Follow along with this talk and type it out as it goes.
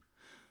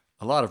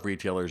A lot of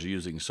retailers are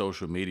using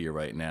social media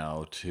right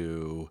now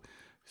to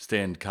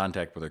stay in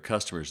contact with their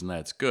customers, and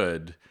that's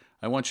good.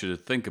 I want you to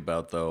think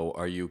about, though,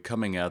 are you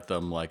coming at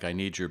them like, I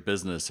need your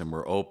business and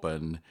we're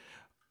open?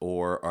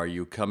 Or are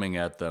you coming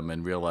at them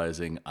and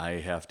realizing I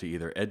have to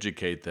either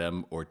educate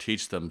them or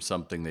teach them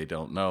something they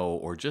don't know,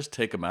 or just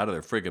take them out of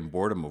their friggin'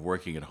 boredom of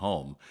working at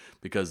home?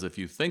 Because if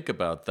you think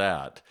about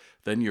that,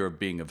 then you're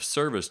being of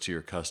service to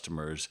your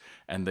customers,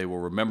 and they will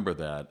remember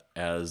that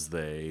as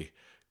they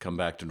come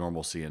back to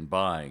normalcy and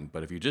buying.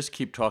 But if you just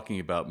keep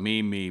talking about me,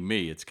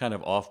 it's kind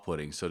of off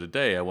putting. So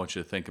today, I want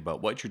you to think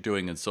about what you're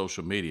doing in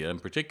social media,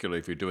 and particularly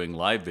if you're doing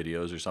live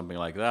videos or something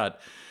like that.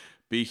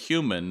 Be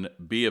human,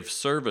 be of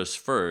service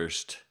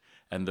first,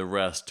 and the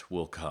rest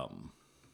will come.